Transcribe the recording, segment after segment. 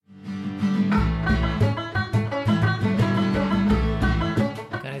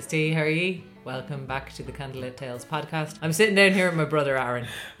Kirsty, how are you? Welcome back to the Candlelit Tales podcast. I'm sitting down here with my brother Aaron.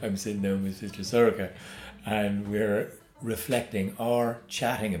 I'm sitting down with Sister Sorika, and we're reflecting or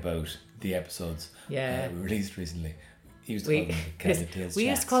chatting about the episodes we released recently. We used to call them Candlelit Tales We chats.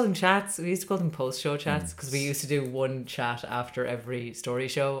 used to call them chats. We used to call them post-show chats because we used to do one chat after every story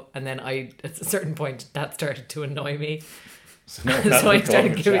show, and then at a certain point that started to annoy me. So, now So I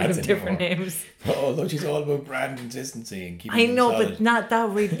started giving them chats different anymore. names. Although she's all about brand consistency and keeping I know, them solid. but not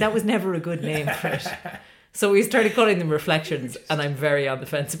that. That was never a good name for it. So we started calling them Reflections, and I'm very on the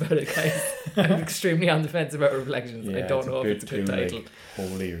fence about it, guys. I'm extremely on the fence about Reflections. I don't know if it's a good title. Like,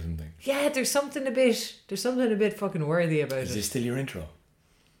 holy or something. Yeah, there's something a bit fucking worthy about Is it. this still your intro?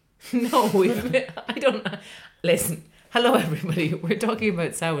 No, I don't know. Listen, hello everybody. We're talking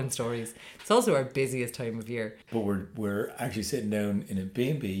about Samhain stories. It's also our busiest time of year. But we're actually sitting down in a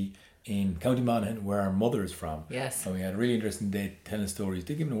B&B in County Monaghan, where our mother is from. Yes. And we had a really interesting day telling stories.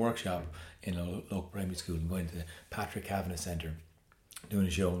 They're giving a workshop in a local primary school and going to the Patrick Kavanagh Centre, doing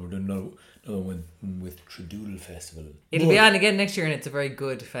a show. And we're doing another one with Tredoodle Festival. It'll be on again next year, and it's a very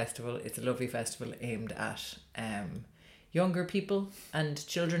good festival. It's a lovely festival aimed at younger people and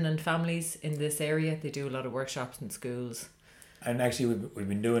children and families in this area. They do a lot of workshops in schools. And actually we've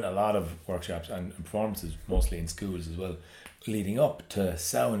been doing a lot of workshops and performances, mostly in schools as well, leading up to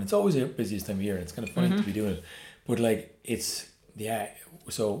Samhain. It's always the busiest time of year, and it's kind of funny to be doing it. But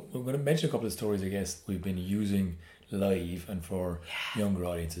so we're going to mention a couple of stories, I guess, we've been using live and for younger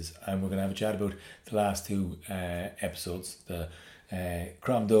audiences. And we're going to have a chat about the last two episodes, the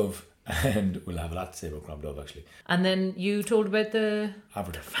Crom Dove, and we'll have a lot to say about Crom Dove, actually. And then you told about the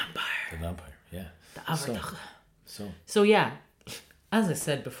Avatar. vampire. The vampire, yeah. The Avatar. So yeah, as I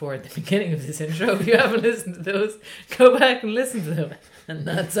said before at the beginning of this intro, if you haven't listened to those, go back and listen to them. And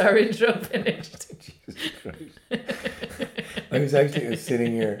that's our intro finished. Jesus Christ. I was actually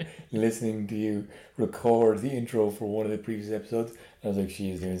sitting here listening to you record the intro for one of the previous episodes. I was like,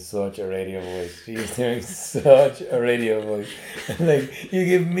 she is doing such a radio voice. She is doing such a radio voice. Like, you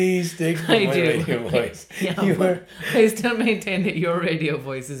give me stick for my radio voice. Yeah, I still maintain that your radio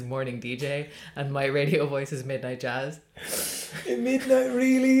voice is morning DJ and my radio voice is midnight jazz. Midnight,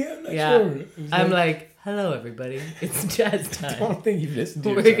 really? I'm not sure. I'm like, hello everybody, it's jazz time. I don't think you've listened to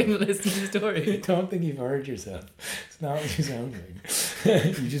We're yourself. going to listen to the story. I don't think you've heard yourself. It's not what you sound like.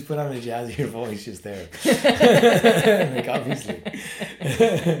 You just put on a jazzier voice just there. Like, obviously.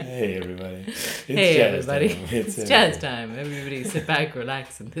 Hey everybody. It's jazz time. Everybody sit back,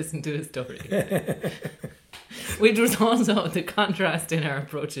 relax and listen to a story. Which was also the contrast in our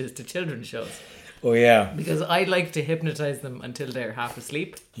approaches to children's shows. Oh yeah. Because I like to hypnotise them until they're half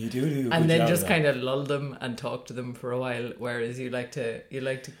asleep. You do. And then just kind of lull them and talk to them for a while, whereas you like to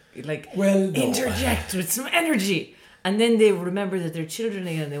interject with some energy. And then they remember that they're children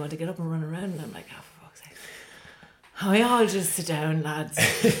again and they want to get up and run around, and I'm like, oh, for fuck's sake. Oh, we all just sit down, lads.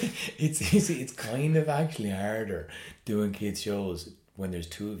 It's kind of actually harder doing kids shows when there's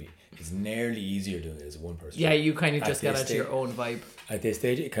two of you. It's nearly easier doing it as one person. Yeah, you kind of just get onto your own vibe. At this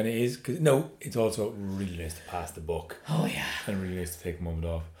stage, it kind of is. It's also really nice to pass the buck. Oh, yeah. And really nice to take a moment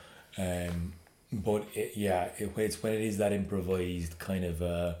off. But it's when it is that improvised kind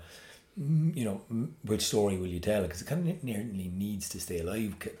of, which story will you tell? Because it kind of nearly needs to stay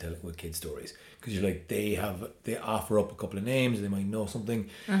alive with kids' stories. Because you're like, they offer up a couple of names, they might know something,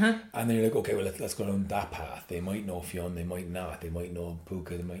 and then you're like, okay, well let's go down that path. They might know Fionn, they might not. They might know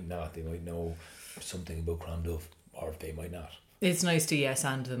Puka, they might not. They might know something about Crom Dove, or they might not. It's nice to yes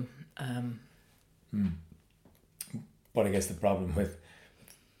and them. But I guess the problem with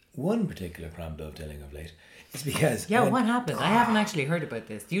one particular Crom Dove telling of late is because what happened? I haven't actually heard about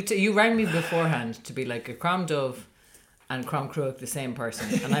this. You rang me beforehand to be like a Crom Dove and Crom Cruach the same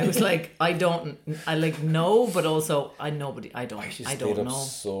person, and I was like, no, but also I know, but I don't stayed know. Up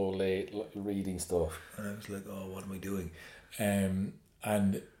so late reading stuff, and I was like, oh, what am I doing? And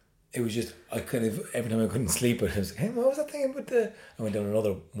it was just, I kind of, every time I couldn't sleep, I was like, hey, what was that thing about I went down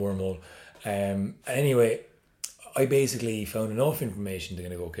another wormhole. Anyway, I basically found enough information to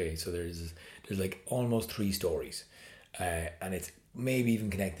kind of go, okay, so there's like almost 3 stories, and it's maybe even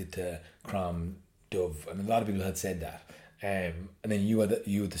connected to Crom Dove, and a lot of people had said that. And then you had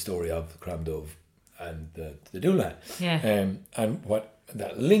the story of Crom Dove and the doula. Yeah. And what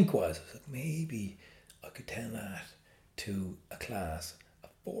that link was like, maybe I could tell that to a class, a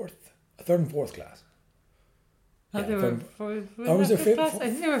third and fourth class. Was there fifth class? I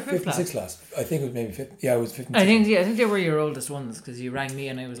think they were fifth class. Sixth class. I think it was maybe fifth. Yeah, it was fifth. And I think they were your oldest ones, because you rang me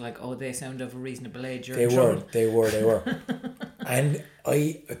and I was like, oh, they sound of a reasonable age. They were. And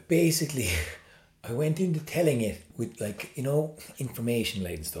I basically, I went into telling it with information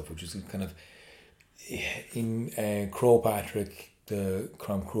laden stuff, which was kind of in Crow Patrick, the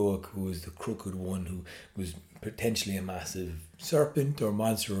Crom Croak, who was the crooked one, who was potentially a massive serpent or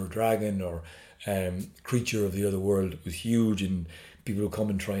monster or dragon or creature of the other world, was huge, and people would come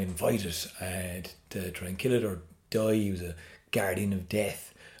and try and fight it to try and kill it or die. He was a guardian of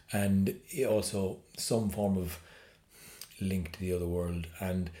death, and also some form of link to the other world,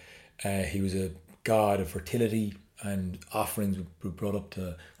 and he was a god of fertility, and offerings were brought up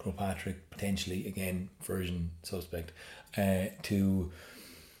to Crow Patrick, potentially, again, version suspect, to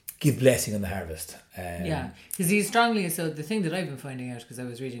give blessing on the harvest. Because he's strongly, so the thing that I've been finding out, because I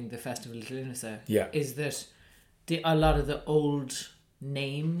was reading the Festival of Lunasa, is that a lot of the old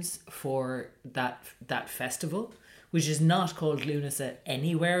names for that festival, which is not called Lunasa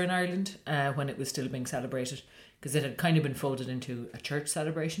anywhere in Ireland when it was still being celebrated, because it had kind of been folded into a church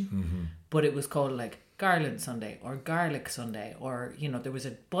celebration, but it was called like Garland Sunday or Garlic Sunday, or there was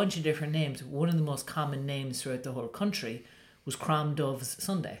a bunch of different names. One of the most common names throughout the whole country was Crom Dove's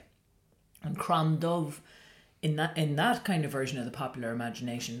Sunday, and Crom Dove in that kind of version of the popular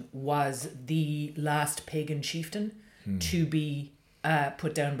imagination was the last pagan chieftain to be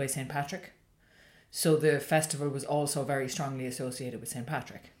put down by St. Patrick. So the festival was also very strongly associated with St.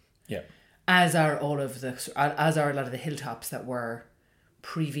 Patrick. Yeah. As are a lot of the hilltops that were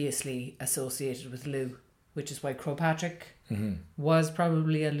previously associated with Lou, which is why Crow Patrick was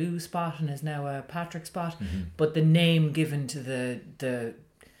probably a Lou spot and is now a Patrick spot. But the name given to the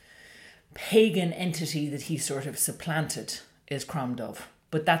pagan entity that he sort of supplanted is Crom Dove.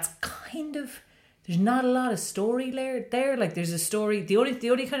 But that's kind of, there's not a lot of story there. Like, there's a story, the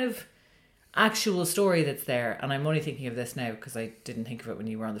only kind of actual story that's there, and I'm only thinking of this now because I didn't think of it when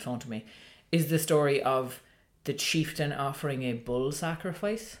you were on the phone to me, is the story of the chieftain offering a bull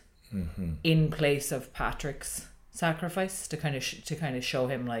sacrifice in place of Patrick's sacrifice to kind of show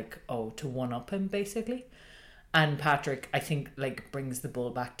him to one up him, basically. And Patrick, I think, brings the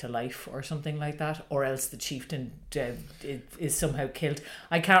bull back to life or something like that, or else the chieftain is somehow killed.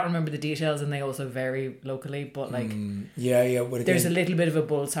 I can't remember the details, and they also vary locally. But but again, there's a little bit of a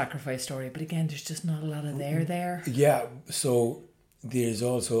bull sacrifice story, but again, there's just not a lot of there. Yeah, so there's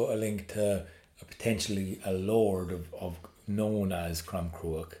also a link to potentially a lord of known as Crom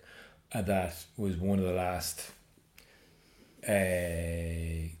Croak, that was one of the last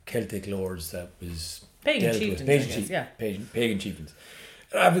Celtic lords that was pagan chieftains, pagan chieftains.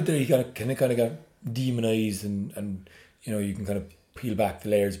 After there, he kind of got demonized, and you can kind of peel back the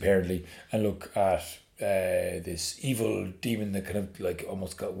layers apparently and look at this evil demon that kind of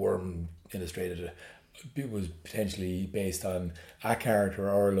almost got worm illustrated. It was potentially based on a character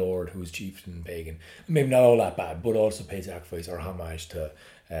or a lord who was chieftain and pagan. Maybe not all that bad, but also paid sacrifice or homage to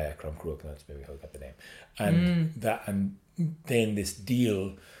Crom Croak, and that's maybe how I got the name. And then this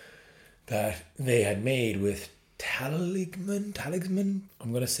deal that they had made with talisman.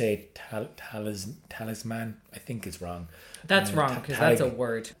 I'm going to say talisman. I think it's wrong. That's wrong, because that's a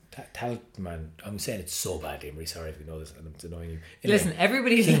word. Talisman. I'm saying it so badly. I'm really sorry if you know this and it's annoying you. Listen,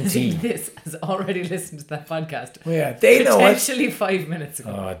 everybody listening to this has already listened to that podcast. Well, yeah, they know it. Potentially 5 minutes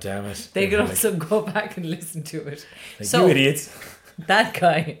ago. Oh, damn it. They could also go back and listen to it. You idiots. That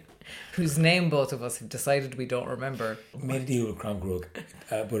guy, whose name both of us have decided we don't remember, made a deal with Crom Croak,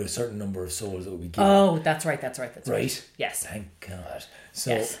 but a certain number of souls that would be given. Oh, that's right. Right? Yes. Thank God.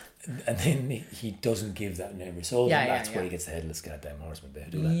 So, yes. And then he doesn't give that number of souls, and that's where he gets the headless goddamn horseman to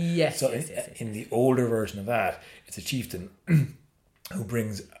do that. Yes. So in the older version of that, it's a chieftain who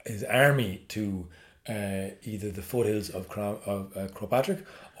brings his army to either the foothills of Crow Patrick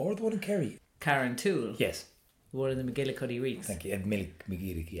or the one in Kerry. Karen Toole. Yes. One of the McGillicuddy Reeks. Thank you.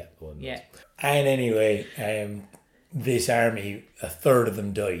 McGillicuddy, yeah. Yeah. And anyway, this army, a third of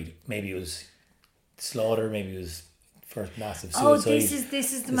them died. Maybe it was slaughter, maybe it was first massive suicide. Oh,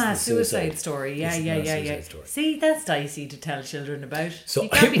 this is the mass suicide story. Yeah. Story. See, that's dicey to tell children about. So you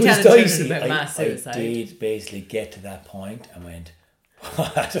can't be telling children about mass suicide. I did basically get to that point and went,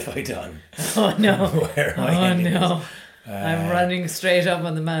 what have I done? Oh no. Where am I ending this? I'm running straight up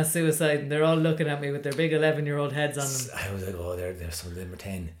on the mass suicide, and they're all looking at me with their big 11-year-old heads on them. I was like, oh, there's some of them are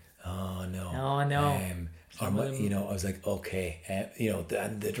 10. Oh no. Oh no. I was like, okay,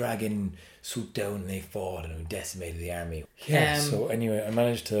 and the dragon swooped down and they fought and decimated the army. Yeah. So anyway, I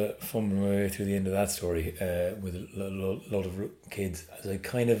managed to fumble my way through the end of that story with a lot of kids. As I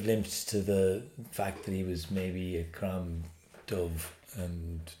kind of limped to the fact that he was maybe a Crom Dove.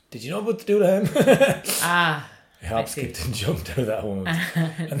 And did you know what to do to him? I hop, skipped and jumped out of that one.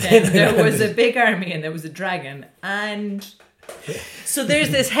 And then there was a big army and there was a dragon and So there's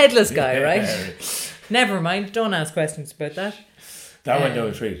this headless guy, right? Never mind. Don't ask questions about that. That went down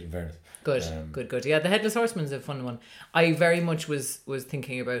a treat, in fairness. Good. Yeah, the Headless Horseman's a fun one. I very much was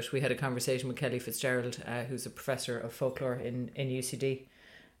thinking about. We had a conversation with Kelly Fitzgerald, who's a professor of folklore in UCD,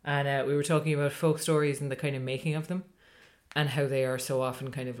 and we were talking about folk stories and the kind of making of them, and how they are so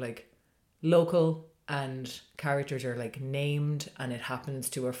often kind of like local, and characters are like named, and it happens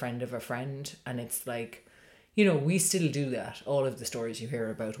to a friend of a friend, and it's like, you know, we still do that. All of the stories you hear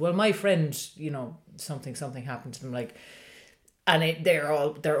about, well, my friend, you know, something happened to them, like, and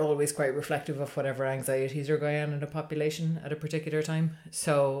they're always quite reflective of whatever anxieties are going on in a population at a particular time.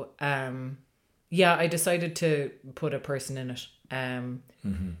 So, yeah, I decided to put a person in it.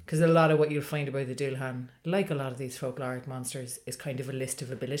 Because a lot of what you'll find about the Dualhan, like a lot of these folkloric monsters, is kind of a list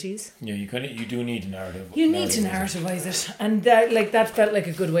of abilities. Yeah, you do need a narrative. You need to narrativize it, and that felt like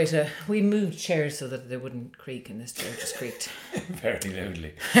a good way to. We moved chairs so that they wouldn't creak, and this chair just creaked very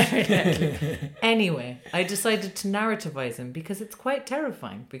loudly. Anyway, I decided to narrativize him because it's quite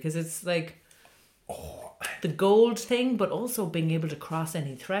terrifying. Because it's like the gold thing, but also being able to cross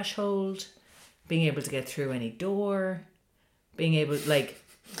any threshold, being able to get through any door. Being able, like,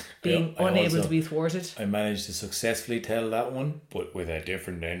 unable to be thwarted. I managed to successfully tell that one, but with a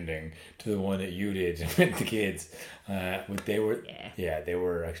different ending to the one that you did with the kids. But they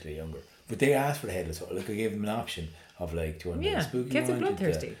were actually younger. But they asked for the Headless Horseman. Like, I gave them an option of, like, do you want to spooky kids are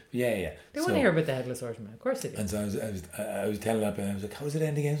bloodthirsty. Yeah. They want to hear about the Headless Horseman. Of course they do. And so I was telling that, and I was like, how's it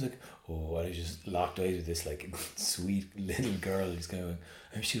ending? I was like, I was just locked eyes with this, like, sweet little girl. Just kind of,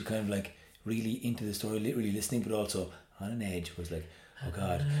 and she was kind of, like, really into the story, really listening, but also on an edge. Was like, oh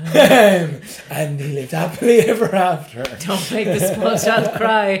God. And he lived happily ever after. Don't make the small child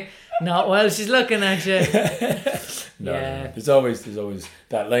cry. Not while she's looking at you. No. There's always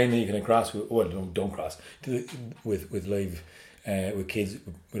that line that you can cross with, don't cross with live with kids,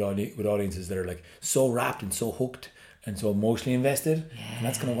 with audiences that are like so wrapped and so hooked and so emotionally invested. And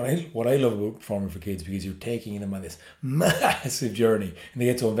that's kind of what I love about performing for kids, because you're taking them on this massive journey and they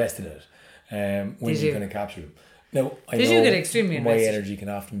get so invested in it when you're going to capture them. Now, I know you get extremely my invested? energy can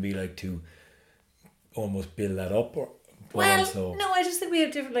often be like to almost build that up. No, I just think we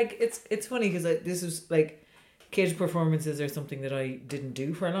have different, like, it's funny because this was like, kids performances are something that I didn't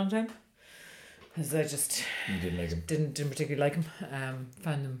do for a long time. Because I just you didn't like them. Didn't particularly like them.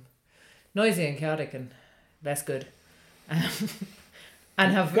 Found them noisy and chaotic and less good.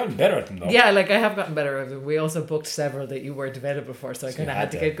 And have gotten better at them though. Yeah, like I have gotten better at them. We also booked several that you weren't available for, so I kind of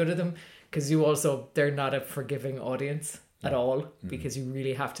had to get good at them. Because they're not a forgiving audience at all, because you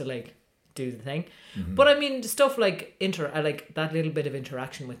really have to like do the thing. Mm-hmm. But I mean, stuff like I like that little bit of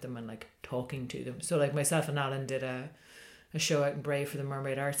interaction with them and like talking to them. So like myself and Alan did a show out in Bray for the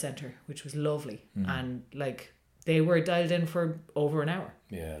Mermaid Arts Centre, which was lovely. Mm-hmm. And like they were dialed in for over an hour.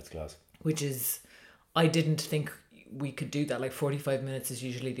 Yeah, that's class. Which is, I didn't think we could do that. Like 45 minutes is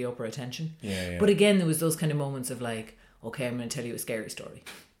usually the upper attention. Yeah. But again, there was those kind of moments of like, okay, I'm going to tell you a scary story.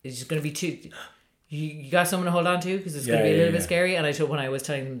 It's just going to be too... You got someone to hold on to because it's going to be a little bit scary. And I told when I was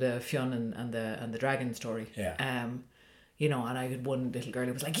telling them the Fionn and the dragon story, you know, and I had one little girl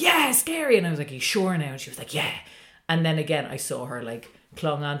who was like, yeah, scary, and I was like, are you sure now? And she was like, yeah. And then again, I saw her like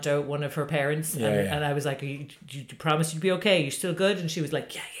clung onto one of her parents, and I was like, you promised you'd be okay? You still good? And she was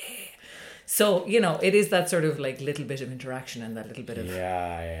like, yeah. So, you know, it is that sort of like little bit of interaction and that little bit of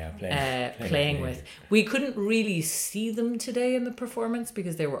playing with. We couldn't really see them today in the performance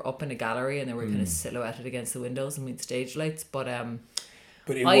because they were up in a gallery and they were kind of silhouetted against the windows and with stage lights. But I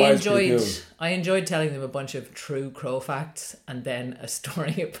enjoyed telling them a bunch of true crow facts and then a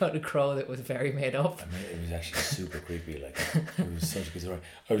story about a crow that was very made up. I mean, it was actually super creepy. Like, it was such a good story.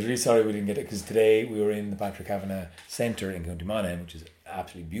 I was really sorry we didn't get it because today we were in the Patrick Kavanagh Centre in County Monaghan, which is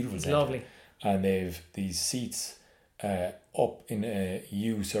absolutely beautiful. It's lovely. And they've these seats up in a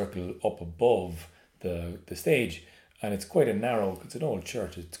U circle up above the stage, and it's quite a narrow. It's an old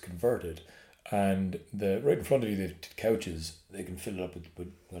church. It's converted, and right in front of you, the couches. They can fill it up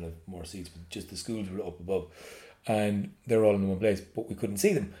with kind of more seats, but just the schools were up above, and they're all in one place. But we couldn't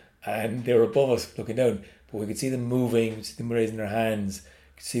see them, and they were above us looking down. But we could see them moving. We could see them raising their hands.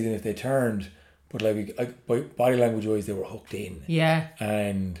 We could see them if they turned. But by body language wise, they were hooked in. Yeah,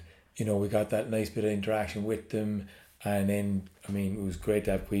 and. You know, we got that nice bit of interaction with them, and then I mean, it was great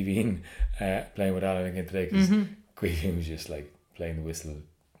to have Queeveen playing with Alan again today because Queeveen was just like playing the whistle,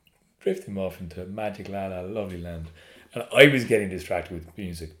 drifting off into magic land, lovely land, and I was getting distracted with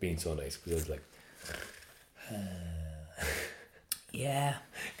music being so nice because I was like, yeah,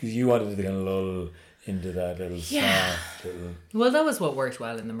 because you wanted to kind of lull into that little Yeah. soft little... Well, that was what worked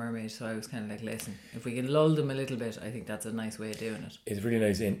well in The Mermaid, so I was kind of like, listen, if we can lull them a little bit, I think that's a nice way of doing it. It's really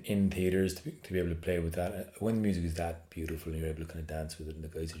nice in theatres to be able to play with that. When the music is that beautiful and you're able to kind of dance with it, and the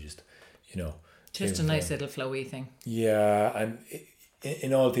guys are just, Just a nice little flowy thing. Yeah, and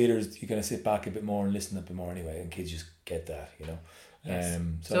in all theatres you kind of sit back a bit more and listen a bit more anyway, and kids just get that, Yes.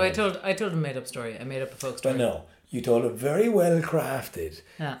 So I told a made up story. I made up a folk story. But no, you told a very well crafted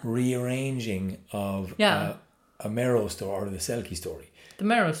Yeah. rearranging of Yeah. a Merrow story, or the Selkie story. The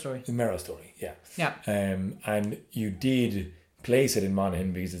Merrow story. The Merrow story, yeah. Yeah. And you did place it in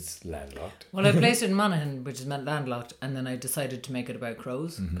Monaghan because it's landlocked. Well, I placed it in Monaghan, which is meant landlocked, and then I decided to make it about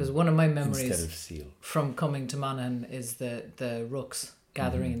crows, because one of my memories Instead of seal. from coming to Monaghan is the rooks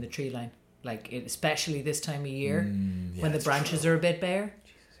gathering in the tree line, especially this time of year when the branches are a bit bare.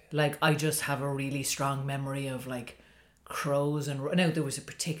 Like, I just have a really strong memory of like crows and now there was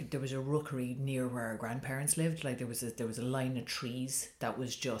a rookery near where our grandparents lived. Like there was a line of trees that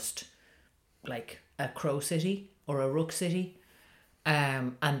was just like a crow city or a rook city,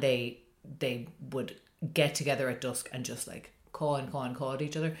 and they would get together at dusk and just like caw at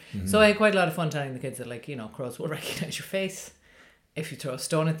each other. So I had quite a lot of fun telling the kids that crows will recognize your face. If you throw a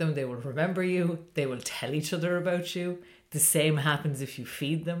stone at them, they will remember you. They will tell each other about you. The same happens if you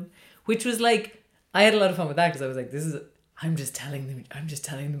feed them, which was like, I had a lot of fun with that because I was like, I'm just telling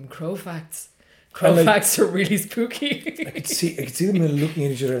them crow facts. Facts are really spooky. I could see them looking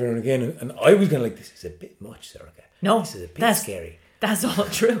at each other every now and again, and I was kind of like, this is a bit much, Sorka. No, this is a bit scary. That's all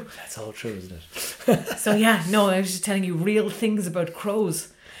true. That's all true, isn't it? So yeah, no, I was just telling you real things about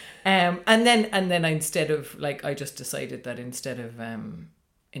crows. And then I just decided that instead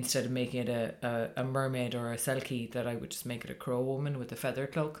of making it a mermaid or a selkie, that I would just make it a crow woman with a feather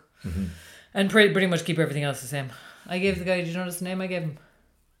cloak, and pretty much keep everything else the same. I gave the guy, did you notice the name I gave him?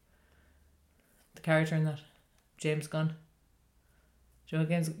 The character in that, James Gunn. Do you know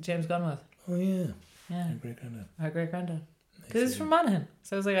what James Gunn was? Oh yeah, yeah, our great granddad. Because it's from Monaghan,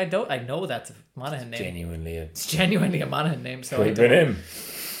 so I was like, I know that's a Monaghan name. It's genuinely a Monaghan name. So could have been him.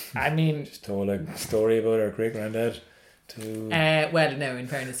 I mean, just told a story about our great granddad. Well, no, in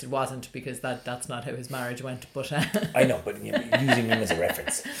fairness, it wasn't, because that's not how his marriage went. But I know, but using him as a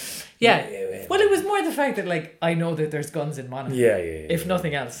reference. Yeah. Well, it was more the fact that like I know that there's guns in Monaghan. Yeah. If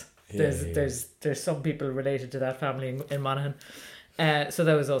nothing else, there's some people related to that family in Monaghan. So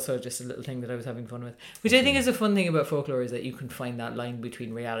that was also just a little thing that I was having fun with, which I think is a fun thing about folklore, is that you can find that line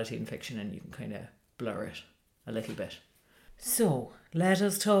between reality and fiction, and you can kind of blur it a little bit. So let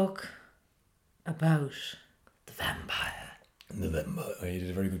us talk about the vampire. The vampire. Oh, you did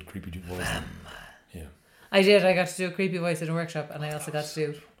a very good creepy voice. Vampire. Yeah. I did. I got to do a creepy voice in a workshop, and I also got to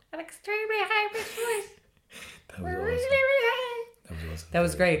do an extremely high-pitched voice. That was awesome. That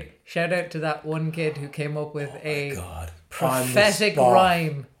was great. Shout out to that one kid who came up with prophetic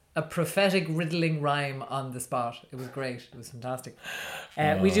rhyme. A prophetic riddling rhyme on the spot. It was great. It was fantastic.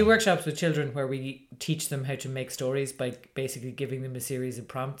 We do workshops with children where we teach them how to make stories by basically giving them a series of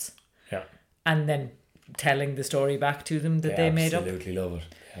prompts. Yeah. And then telling the story back to them that they made up. Absolutely love it.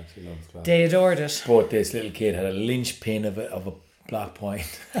 Absolutely love it. They adored it. But this little kid had a linchpin of a plot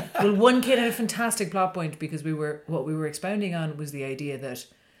point. Well, one kid had a fantastic plot point, because what we were expounding on was the idea that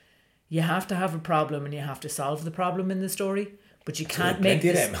you have to have a problem and you have to solve the problem in the story, but you can't make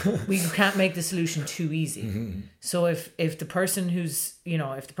the solution too easy. Mm-hmm. So if the person who has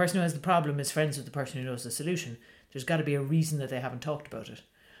the problem is friends with the person who knows the solution, there's got to be a reason that they haven't talked about it.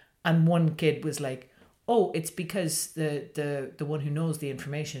 And one kid was like, oh, it's because the one who knows the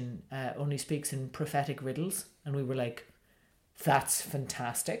information only speaks in prophetic riddles. And we were like, that's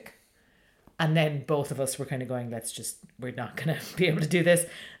fantastic. And then both of us were kind of going, we're not going to be able to do this.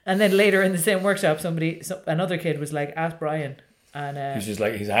 And then later in the same workshop, another kid was like, ask Brian. And he was just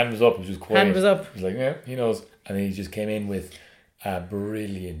like, his hand was up, he was just quiet. Hand was up. He was like, yeah, he knows. And he just came in with a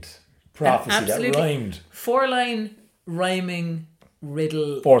brilliant prophecy that rhymed. 4-line rhyming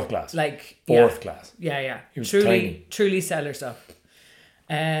riddle. Fourth class. Fourth class. Yeah. He was tiny. Truly stellar stuff.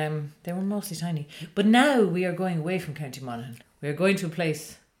 They were mostly tiny. But now we are going away from County Monaghan. We are going to a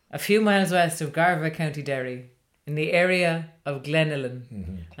place a few miles west of Garva, County Derry, in the area of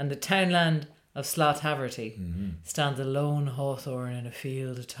Glenillan, and the townland of Slothaverty, stands a lone hawthorn in a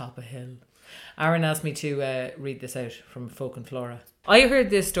field atop a hill. Aaron asked me to read this out from Folk and Flora. I heard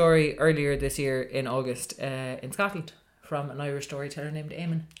this story earlier this year in August in Scotland from an Irish storyteller named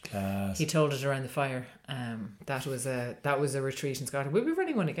Eamon. Class. He told it around the fire. That was a retreat in Scotland. We'll be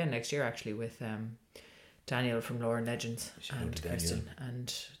running one again next year, actually, with Daniel from Lore and Legends and Kristen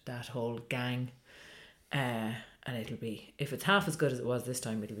and that whole gang. And it'll be, if it's half as good as it was this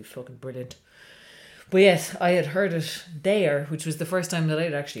time, it'll be fucking brilliant. But yes, I had heard it there, which was the first time that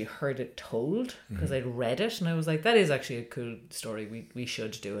I'd actually heard it told, because I'd read it and I was like, that is actually a cool story. We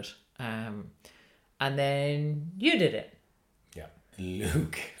should do it. And then you did it. Yeah.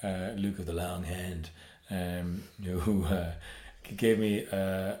 Luke of the Long Hand, who gave me,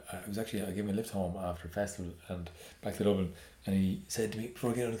 I gave him a lift home after a festival and back to Dublin, and he said to me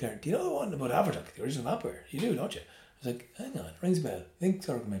before I get out of the car, do you know the one about Avatar, the original vampire? You do, don't you? I was like, hang on, rings a bell. I think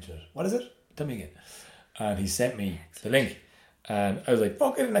Sarah mentioned it. What is it? Tell me again. And he sent me the link. And I was like,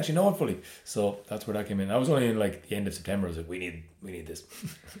 fuck, I didn't actually know it fully. So that's where that came in. I was only in like the end of September. I was like, we need this.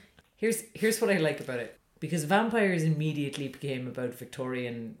 Here's what I like about it. Because vampires immediately became about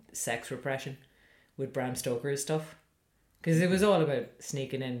Victorian sex repression with Bram Stoker's stuff. Because it was all about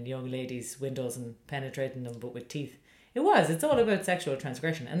sneaking in young ladies' windows and penetrating them, but with teeth. It's all about sexual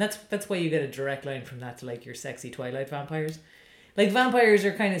transgression. And that's why you get a direct line from that to like your sexy Twilight vampires. Like vampires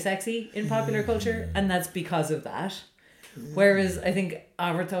are kind of sexy in popular culture, and that's because of that. Whereas I think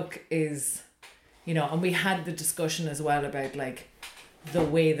Avarthok is, and we had the discussion as well about like the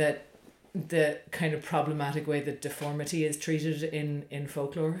way that the kind of problematic way that deformity is treated in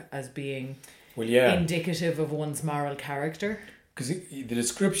folklore as being indicative of one's moral character. Because the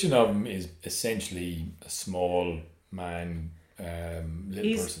description of him is essentially a small man,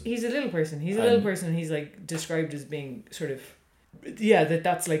 little person. He's a little person. He's a little person. He's like described as being sort of,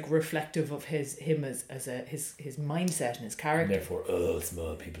 that's like reflective of his mindset and his character. And therefore,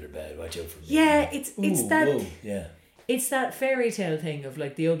 small people are bad. Watch out for me. Yeah, it's that. Whoa, yeah. It's that fairy tale thing of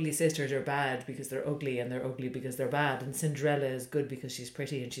like the ugly sisters are bad because they're ugly and they're ugly because they're bad, and Cinderella is good because she's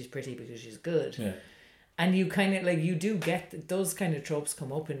pretty and she's pretty because she's good. Yeah. And you kind of like, you do get those kind of tropes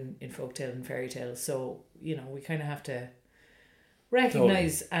come up in folktale and fairy tales. So, we kind of have to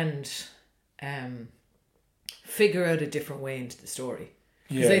recognize and figure out a different way into the story.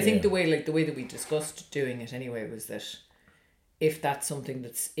 Because I think the way that we discussed doing it anyway was that if that's something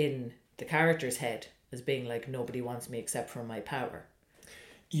that's in the character's head as being like, nobody wants me except for my power.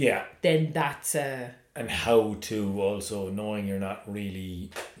 Yeah. Then that's and how to also, knowing you're not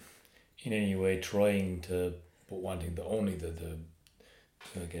really in any way trying to, but wanting only the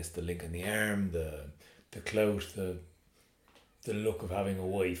I guess the link in the arm, the clout, the look of having a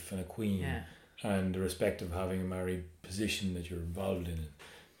wife and a queen, and the respect of having a married position that you're involved in,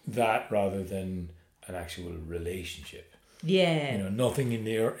 that rather than an actual relationship. Yeah. Nothing in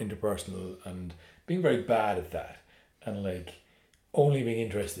the interpersonal, and being very bad at that, and like only being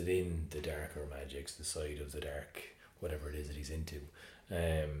interested in the darker magics, the side of the dark, whatever it is that he's into.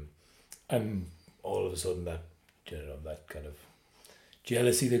 And all of a sudden that kind of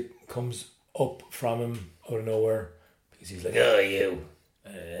jealousy that comes up from him out of nowhere, because he's like, oh, you,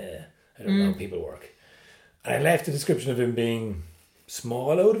 I don't know how people work. And I left the description of him being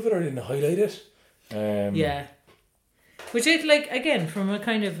small out of it, or I didn't highlight it. Which it, like, again, from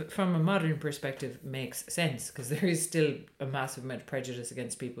a modern perspective makes sense, because there is still a massive amount of prejudice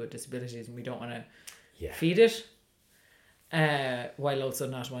against people with disabilities, and we don't want to feed it, while also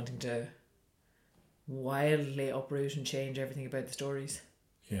not wanting to wildly uproot and change everything about the stories.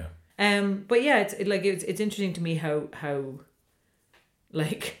 Yeah. But yeah, it's interesting to me how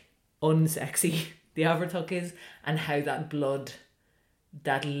like unsexy the Avarthok is, and how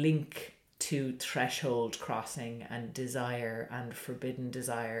that link to threshold crossing and desire and forbidden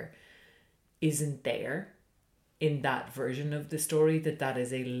desire isn't there in that version of the story, that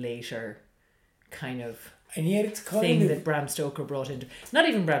is a later kind of and yet it's kind thing of that Bram Stoker brought into. Not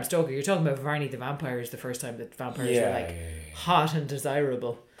even Bram Stoker, you're talking about Varney the Vampires, the first time that vampires were like hot and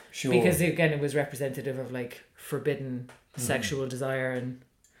desirable. Sure. Because again, it was representative of like forbidden sexual desire and.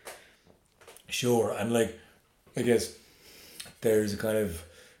 Sure, and like, I guess there's a kind of,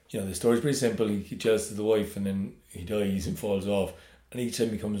 the story's pretty simple. He gets jealous of the wife, and then he dies and falls off. And each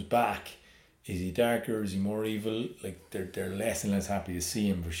time he comes back, is he darker? Is he more evil? Like, they're less and less happy to see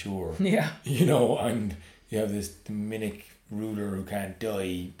him for sure. Yeah. And you have this demonic ruler who can't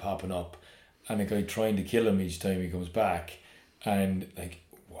die popping up, and a guy trying to kill him each time he comes back. And like,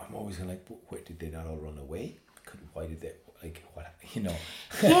 I'm always kind of like, wait, did they not all run away? Why did they? Like, what?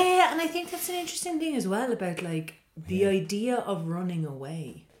 Yeah, and I think that's an interesting thing as well about like the idea of running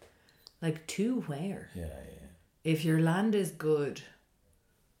away. Like, to where? Yeah. If your land is good,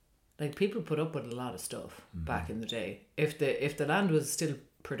 like, people put up with a lot of stuff back in the day. If the land was still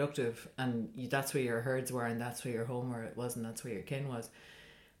productive and that's where your herds were and that's where your home was and that's where your kin was,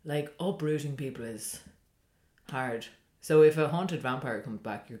 like, uprooting people is hard. So if a haunted vampire comes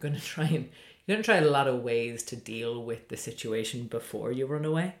back, you're going to try a lot of ways to deal with the situation before you run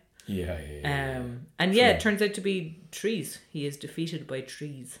away. Yeah. And it turns out to be trees. He is defeated by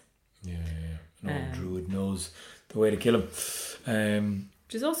trees. Yeah. No druid knows the way to kill him.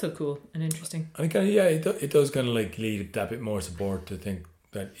 Which is also cool and interesting. I think, it does kind of like lead that bit more support to think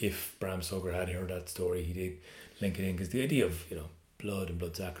that if Bram Stoker had heard that story, he did link it in, because the idea of blood and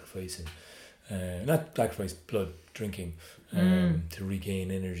blood sacrifice and not sacrifice, blood drinking to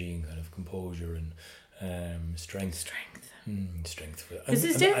regain energy and kind of composure and strength. Strength. This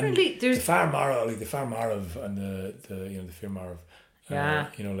is definitely there's the Far Marv, the Far Marv and the Fear Marv.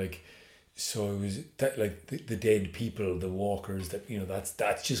 So it was that, like, the dead people, the walkers, that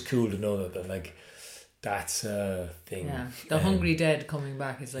that's just cool to know that like that's a thing. Yeah, the hungry dead coming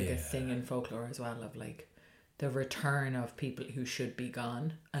back is like a thing in folklore as well, of like the return of people who should be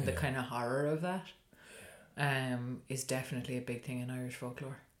gone, and the kind of horror of that is definitely a big thing in Irish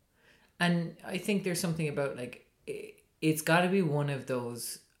folklore. And I think there's something about, like, it's got to be one of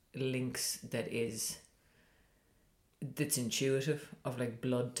those links that's intuitive, of like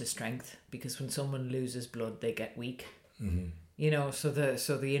blood to strength, because when someone loses blood they get weak. So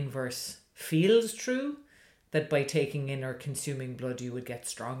the inverse feels true, that by taking in or consuming blood you would get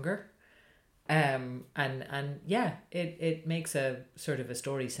stronger. It makes a sort of a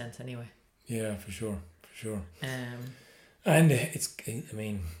story sense anyway. Yeah, for sure. And it's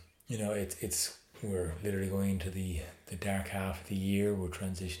we're literally going into the dark half of the year. We're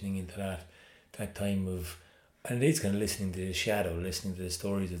transitioning into that time of, and it is kind of listening to the shadow, listening to the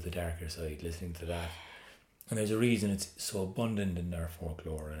stories of the darker side, listening to that. And there's a reason it's so abundant in our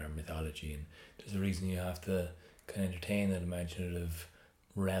folklore and our mythology, and there's a reason you have to kind of entertain that imaginative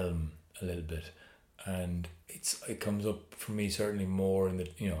realm a little bit. And it comes up for me certainly more in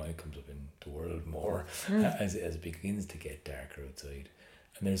it comes up in the world more as it begins to get darker outside.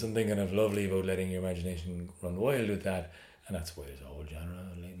 And there's something kind of lovely about letting your imagination run wild with that, and that's why there's a whole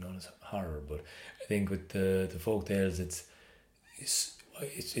genre known as horror. But I think with the folk tales,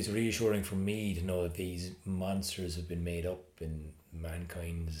 it's reassuring for me to know that these monsters have been made up in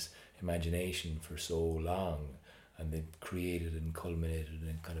mankind's imagination for so long, and they've created and culminated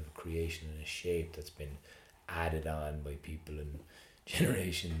in kind of a creation and a shape that's been added on by people and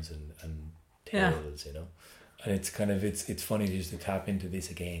generations and tales, And it's kind of it's funny just to tap into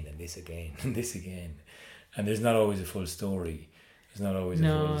this again and this again and this again, and there's not always a full story. There's not always a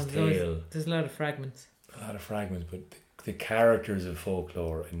full tale. There's a lot of fragments. But the characters of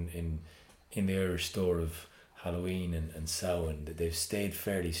folklore in the Irish store of Halloween and Samhain, that they've stayed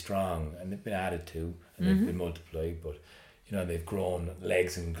fairly strong, and they've been added to, and they've been multiplied, but they've grown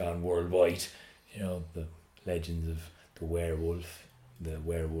legs and gone worldwide. The legends of the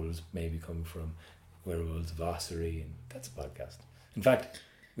werewolves maybe come from Werewolves of Ossory, and that's a podcast. In fact,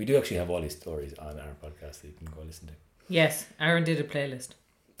 we do actually have all these stories on our podcast that you can go listen to. Yes, Aaron did a playlist.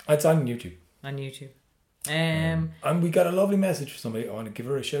 It's on YouTube. And we got a lovely message from somebody. I want to give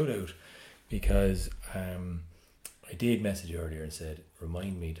her a shout out, because I did message earlier and said,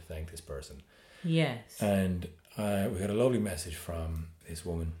 remind me to thank this person. Yes. And we got a lovely message from this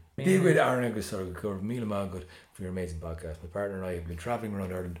woman. Deal with Aaron Agus Sorg, Mila Malgood, for your amazing podcast. My partner and I have been travelling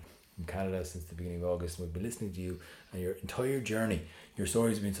around Ireland from Canada since the beginning of August, and we've been listening to you and your entire journey. Your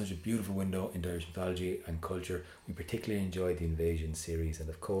stories have been such a beautiful window into Irish mythology and culture. We particularly enjoyed the Invasion series, and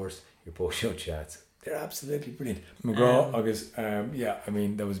of course your post-show chats. They're absolutely brilliant. McGraw, August, that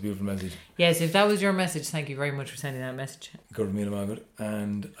was a beautiful message. Yes, if that was your message, thank you very much for sending that message. Go to Mila Malgood,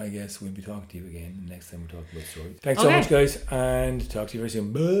 and I guess we'll be talking to you again next time we talk about stories. Thanks so much, guys, and talk to you very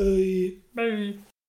soon. Bye. Bye.